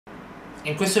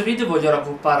In questo video voglio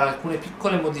raggruppare alcune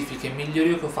piccole modifiche e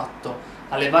migliorie che ho fatto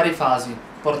alle varie fasi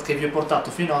che vi ho portato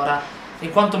finora,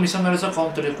 in quanto mi sono reso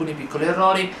conto di alcuni piccoli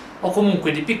errori o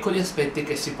comunque di piccoli aspetti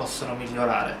che si possono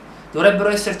migliorare. Dovrebbero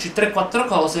esserci 3-4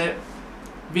 cose,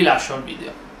 vi lascio al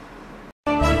video.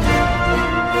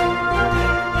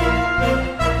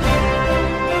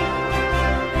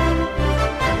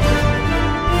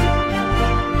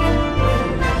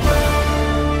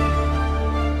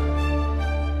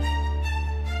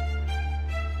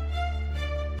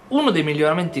 Uno dei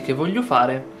miglioramenti che voglio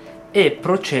fare è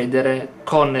procedere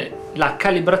con la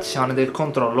calibrazione del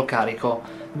controllo carico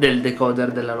del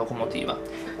decoder della locomotiva.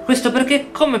 Questo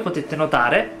perché, come potete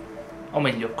notare, o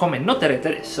meglio, come noterete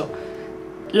adesso,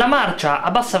 la marcia a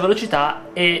bassa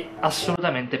velocità è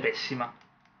assolutamente pessima.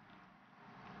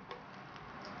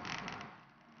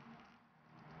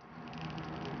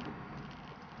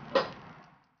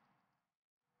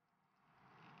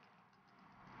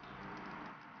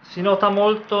 Si nota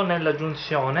molto nella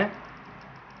giunzione,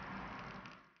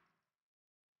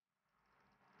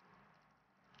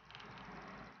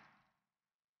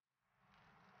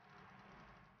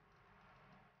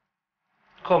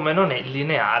 come non è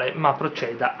lineare ma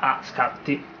proceda a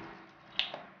scatti.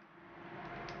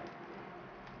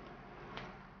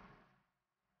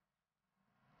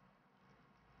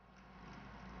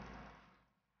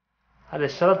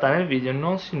 Adesso in realtà nel video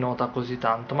non si nota così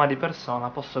tanto, ma di persona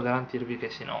posso garantirvi che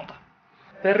si nota.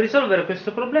 Per risolvere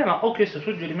questo problema ho chiesto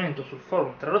suggerimento sul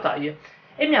forum 3 rotaie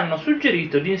e mi hanno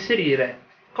suggerito di inserire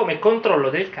come controllo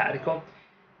del carico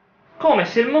come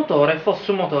se il motore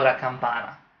fosse un motore a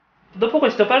campana. Dopo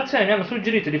questa operazione mi hanno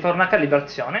suggerito di fare una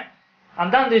calibrazione.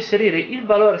 Andando a inserire il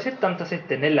valore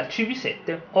 77 nella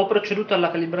CV7 ho proceduto alla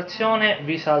calibrazione,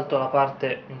 vi salto la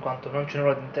parte in quanto non c'è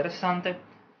nulla di interessante.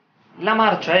 La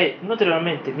marcia è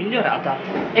notevolmente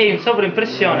migliorata e in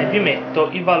sovraimpressione vi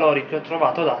metto i valori che ho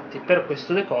trovato adatti per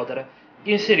questo decoder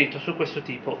inserito su questo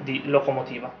tipo di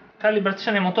locomotiva.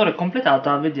 Calibrazione motore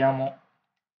completata, vediamo.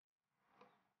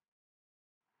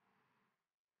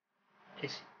 Eh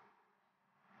sì,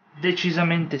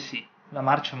 decisamente sì, la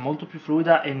marcia è molto più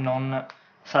fluida e non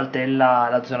saltella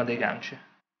la zona dei ganci.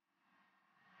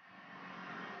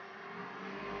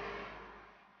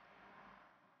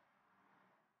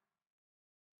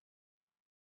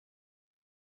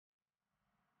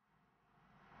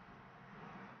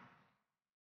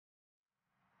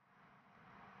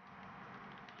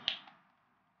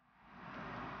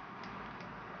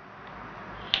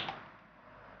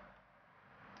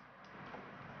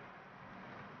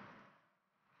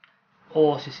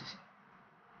 Oh sì sì sì.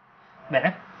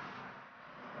 Bene.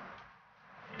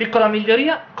 Piccola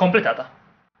miglioria completata.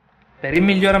 Per il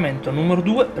miglioramento numero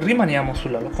 2 rimaniamo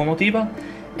sulla locomotiva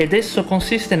ed esso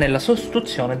consiste nella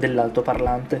sostituzione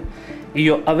dell'altoparlante.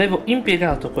 Io avevo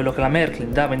impiegato quello che la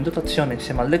Märklin dava in dotazione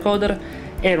insieme al decoder,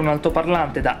 era un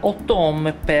altoparlante da 8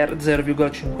 ohm per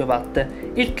 0,5 watt,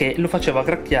 il che lo faceva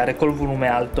gracchiare col volume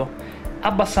alto.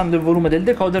 Abbassando il volume del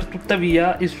decoder,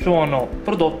 tuttavia, il suono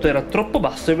prodotto era troppo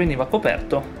basso e veniva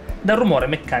coperto dal rumore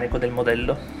meccanico del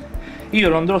modello. Io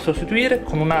lo andrò a sostituire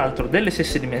con un altro delle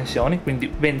stesse dimensioni, quindi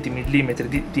 20 mm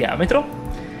di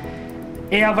diametro,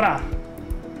 e avrà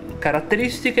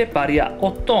caratteristiche pari a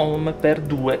 8 ohm per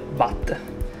 2 watt.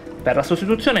 Per la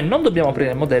sostituzione non dobbiamo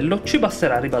aprire il modello, ci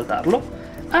basterà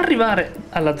ribaltarlo, arrivare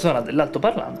alla zona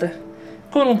dell'altoparlante,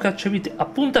 con un cacciavite a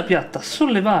punta piatta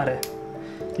sollevare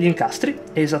gli incastri,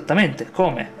 esattamente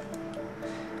come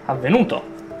avvenuto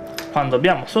quando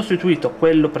abbiamo sostituito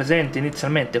quello presente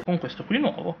inizialmente con questo qui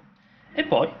nuovo, e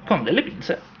poi con delle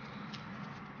pinze.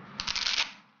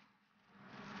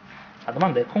 La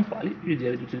domanda è con quali. Io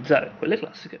direi di utilizzare quelle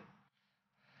classiche.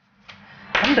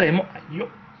 Andremo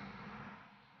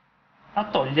a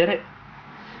togliere,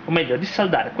 o meglio a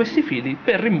dissaldare questi fili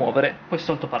per rimuovere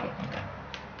questo altoparlante.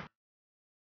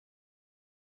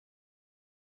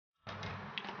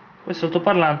 Questo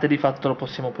altoparlante di fatto lo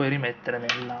possiamo poi rimettere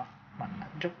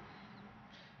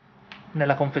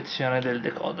nella confezione del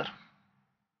decoder.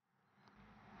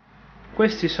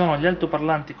 Questi sono gli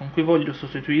altoparlanti con cui voglio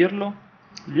sostituirlo.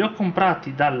 Li ho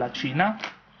comprati dalla Cina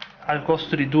al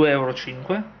costo di 2,5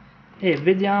 € e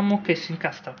vediamo che si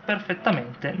incastra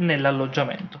perfettamente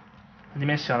nell'alloggiamento. La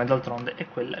dimensione d'altronde è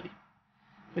quella lì.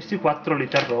 Questi 4 li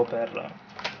terrò per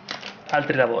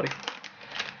altri lavori.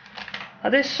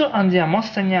 Adesso andiamo a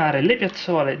stagnare le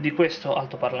piazzole di questo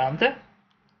altoparlante.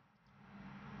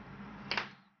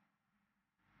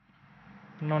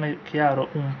 Non è chiaro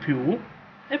un più.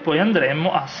 E poi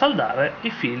andremo a saldare i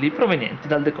fili provenienti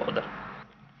dal decoder.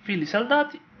 Fili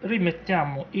saldati,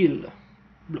 rimettiamo il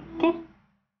blocco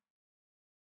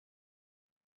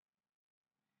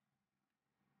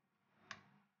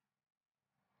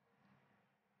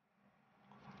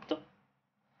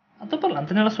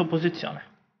altoparlante nella sua posizione.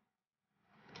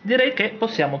 Direi che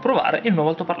possiamo provare il nuovo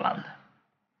altoparlante.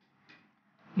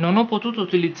 Non ho potuto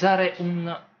utilizzare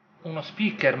uno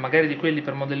speaker, magari di quelli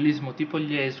per modellismo tipo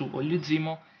gli ESU o gli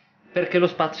ZIMO, perché lo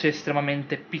spazio è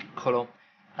estremamente piccolo.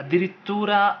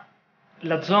 Addirittura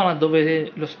la zona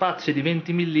dove lo spazio è di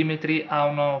 20 mm ha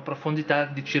una profondità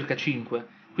di circa 5,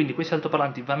 quindi questi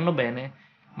altoparlanti vanno bene,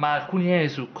 ma alcuni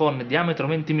ESU con diametro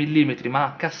 20 mm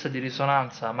ma cassa di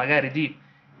risonanza magari di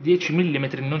 10 mm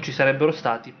non ci sarebbero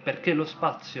stati, perché lo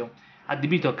spazio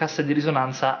adibito a cassa di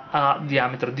risonanza ha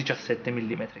diametro 17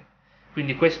 mm.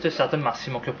 Quindi questo è stato il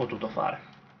massimo che ho potuto fare.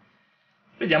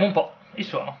 Vediamo un po' il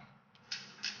suono.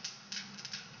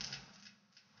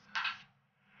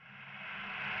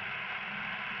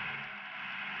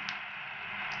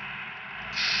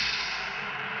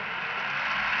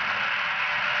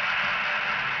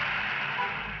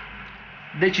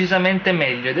 Decisamente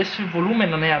meglio. Adesso il volume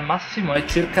non è al massimo, è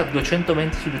circa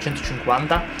 220 su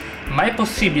 250, ma è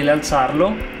possibile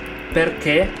alzarlo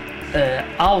perché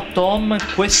Autom,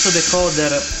 questo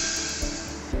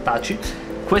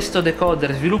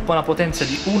decoder sviluppa una potenza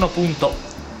di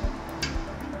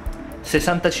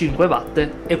 1.65 watt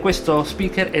e questo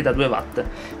speaker è da 2 watt,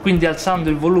 quindi alzando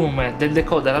il volume del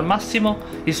decoder al massimo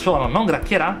il suono non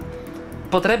gracchierà.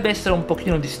 Potrebbe essere un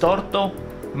pochino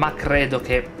distorto, ma credo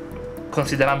che,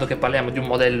 considerando che parliamo di un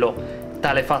modello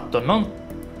tale fatto, non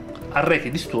arrechi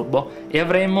disturbo e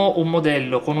avremo un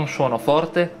modello con un suono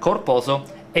forte,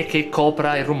 corposo e che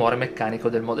copra il rumore meccanico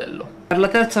del modello. Per la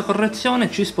terza correzione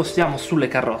ci spostiamo sulle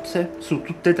carrozze, su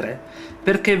tutte e tre,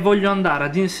 perché voglio andare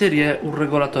ad inserire un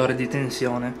regolatore di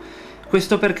tensione.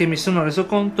 Questo perché mi sono reso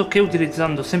conto che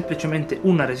utilizzando semplicemente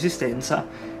una resistenza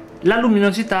la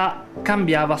luminosità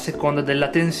cambiava a seconda della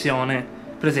tensione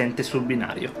presente sul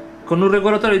binario. Con un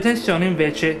regolatore di tensione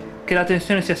invece, che la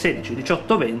tensione sia 16,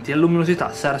 18 o 20, la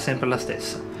luminosità sarà sempre la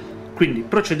stessa. Quindi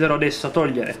procederò adesso a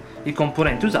togliere i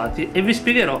componenti usati e vi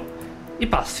spiegherò i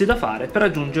passi da fare per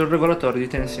raggiungere il regolatore di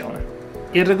tensione.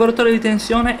 Il regolatore di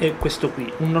tensione è questo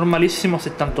qui, un normalissimo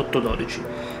 7812.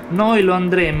 Noi lo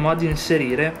andremo ad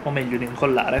inserire, o meglio ad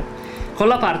incollare, con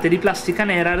la parte di plastica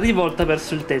nera rivolta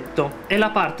verso il tetto e la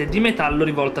parte di metallo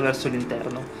rivolta verso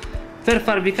l'interno. Per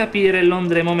farvi capire lo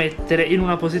andremo a mettere in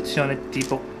una posizione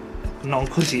tipo, non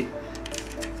così,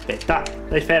 aspetta,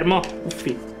 stai fermo,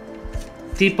 uffi,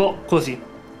 tipo così.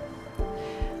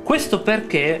 Questo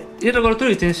perché il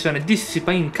regolatore di tensione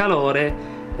dissipa in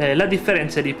calore la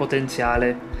differenza di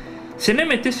potenziale. Se noi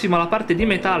mettessimo la parte di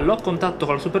metallo a contatto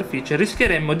con la superficie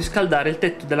rischieremmo di scaldare il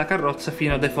tetto della carrozza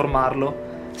fino a deformarlo,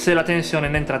 se la tensione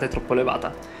in entrata è troppo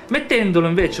elevata. Mettendolo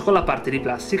invece con la parte di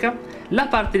plastica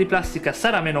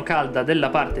sarà meno calda della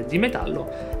parte di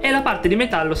metallo e la parte di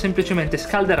metallo semplicemente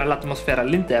scalderà l'atmosfera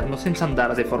all'interno senza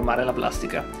andare a deformare la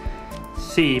plastica.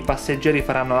 Sì, i passeggeri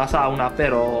faranno la sauna,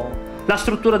 però la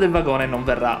struttura del vagone non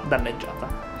verrà danneggiata.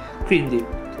 Quindi,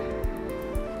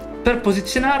 per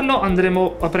posizionarlo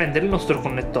andremo a prendere il nostro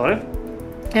connettore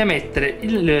e a mettere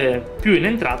il più in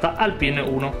entrata al pin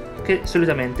 1, che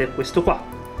solitamente è questo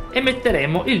qua, e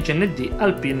metteremo il GND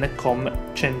al pin COM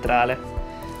centrale.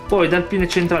 Poi dal pin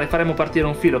centrale faremo partire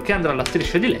un filo che andrà alla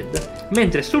striscia di LED,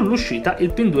 mentre sull'uscita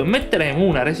il pin 2 metteremo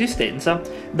una resistenza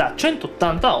da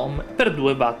 180 ohm per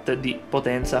 2 watt di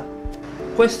potenza.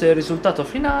 Questo è il risultato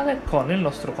finale con il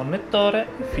nostro connettore,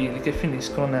 i fili che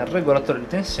finiscono nel regolatore di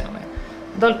tensione,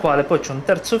 dal quale poi c'è un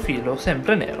terzo filo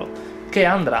sempre nero che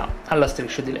andrà alla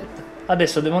striscia di LED.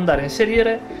 Adesso devo andare a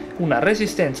inserire una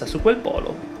resistenza su quel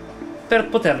polo per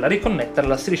poterla riconnettere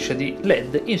alla striscia di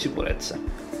LED in sicurezza.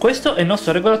 Questo è il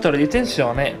nostro regolatore di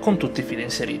tensione con tutti i fili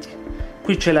inseriti.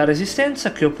 Qui c'è la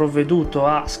resistenza che ho provveduto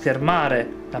a schermare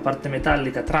la parte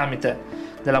metallica tramite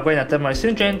della guaina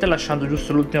termorestringente, lasciando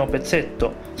giusto l'ultimo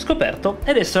pezzetto scoperto,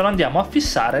 e adesso lo andiamo a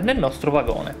fissare nel nostro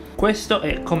vagone. Questo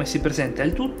è come si presenta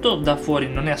il tutto, da fuori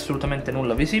non è assolutamente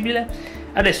nulla visibile.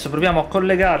 Adesso proviamo a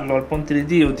collegarlo al ponte di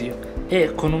diodi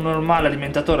e con un normale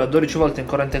alimentatore a 12 volt in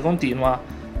corrente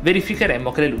continua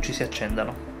verificheremo che le luci si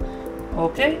accendano.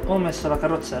 Ok, ho messo la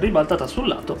carrozza ribaltata sul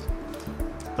lato,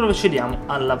 procediamo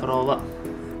alla prova.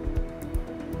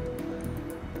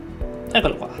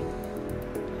 Eccolo qua,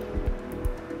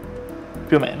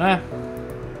 più o meno,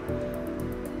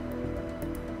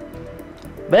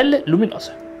 belle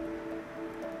luminose,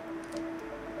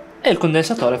 e il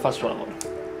condensatore fa il suo lavoro.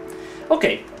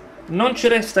 Ok, non ci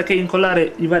resta che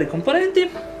incollare i vari componenti,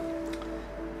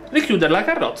 richiudere la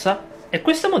carrozza e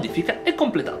questa modifica è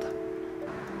completata.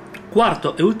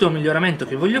 Quarto e ultimo miglioramento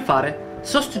che voglio fare: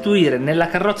 sostituire nella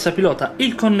carrozza pilota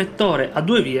il connettore a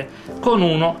 2 vie con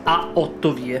uno a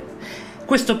 8 vie.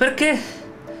 Questo perché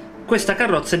questa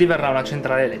carrozza diverrà una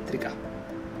centrale elettrica.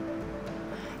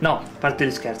 No, a parte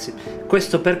gli scherzi.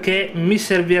 Questo perché mi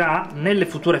servirà nelle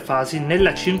future fasi,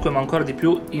 nella 5 ma ancora di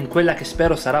più, in quella che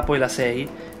spero sarà poi la 6,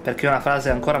 perché è una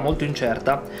fase ancora molto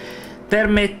incerta, per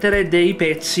mettere dei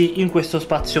pezzi in questo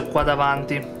spazio qua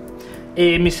davanti.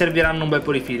 E mi serviranno un bel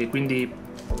po' di fili, quindi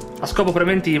a scopo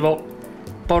preventivo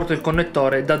porto il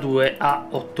connettore da 2 a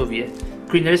 8 vie.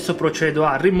 Quindi adesso procedo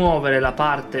a rimuovere la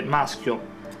parte maschio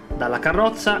dalla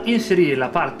carrozza, inserire la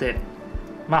parte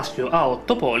maschio a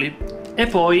 8 poli e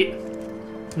poi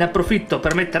ne approfitto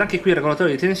per mettere anche qui il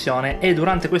regolatore di tensione, e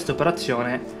durante questa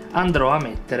operazione andrò a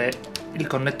mettere il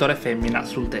connettore femmina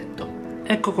sul tetto.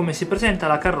 Ecco come si presenta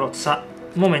la carrozza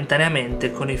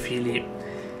momentaneamente con i fili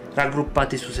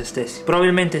raggruppati su se stessi.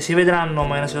 Probabilmente si vedranno,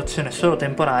 ma è una situazione solo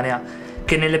temporanea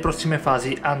che nelle prossime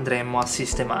fasi andremo a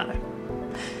sistemare.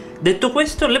 Detto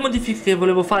questo, le modifiche che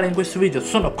volevo fare in questo video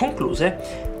sono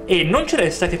concluse e non ci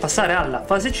resta che passare alla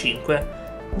fase 5,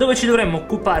 dove ci dovremmo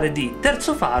occupare di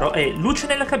terzo faro e luce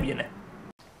nella cabina.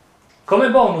 Come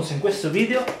bonus in questo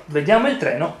video vediamo il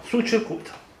treno sul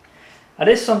circuito.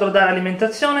 Adesso andrò a dare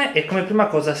alimentazione e come prima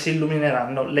cosa si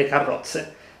illumineranno le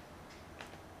carrozze.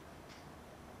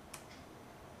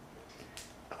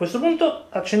 A questo punto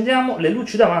accendiamo le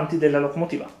luci davanti della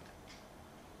locomotiva.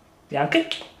 Bianche,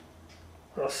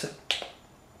 rosse.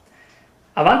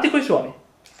 Avanti coi suoni.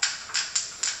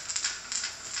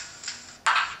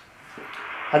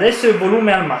 Adesso il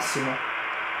volume è al massimo.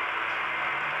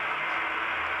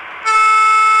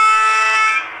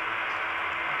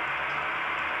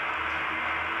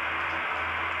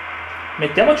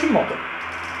 Mettiamoci in moto.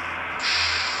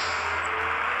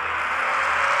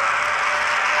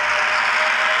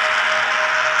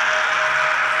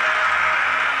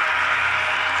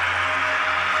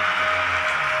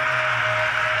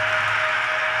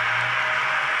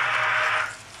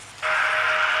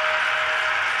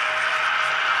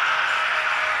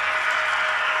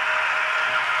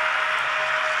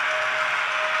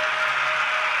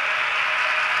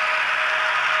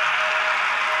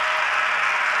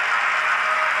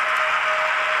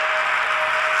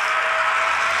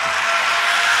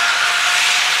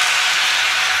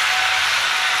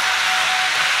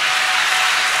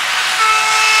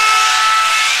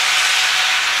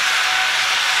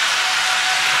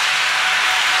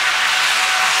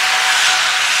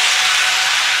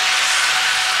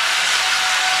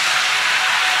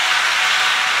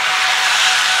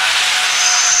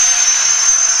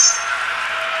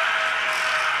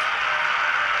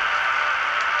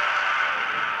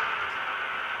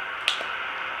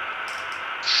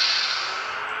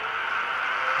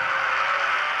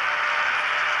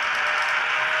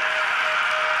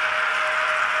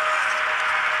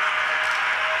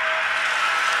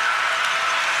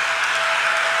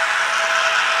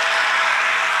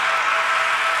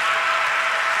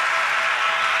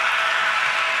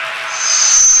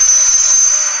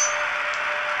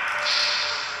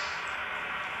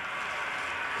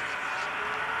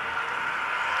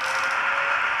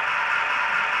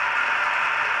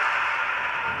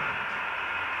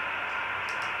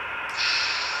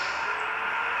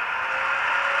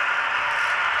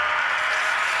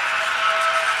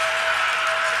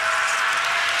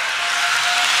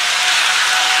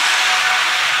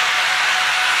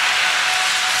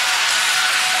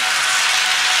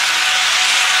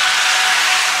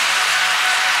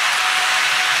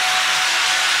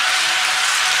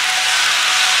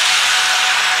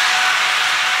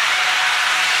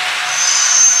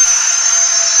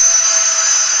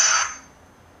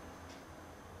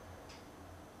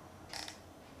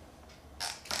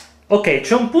 Ok,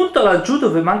 c'è un punto laggiù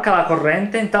dove manca la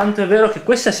corrente, intanto è vero che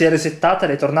questa si è resettata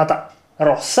ed è tornata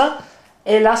rossa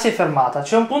e là si è fermata.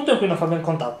 C'è un punto in cui non fa ben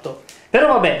contatto. Però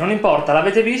vabbè, non importa,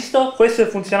 l'avete visto, questo è il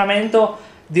funzionamento.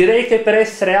 Direi che per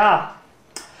essere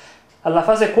alla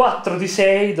fase 4 di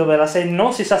 6, dove la 6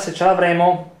 non si sa se ce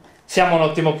l'avremo, siamo a un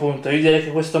ottimo punto. Io direi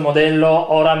che questo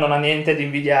modello ora non ha niente di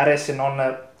invidiare se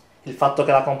non il fatto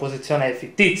che la composizione è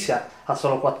fittizia, ha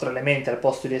solo 4 elementi al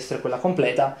posto di essere quella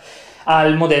completa,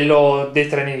 al modello dei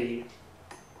treni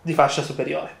di fascia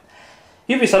superiore.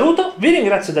 Io vi saluto, vi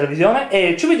ringrazio della visione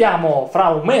e ci vediamo fra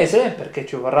un mese, perché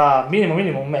ci vorrà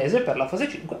minimo un mese per la fase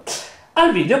 5,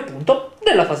 al video appunto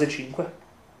della fase 5.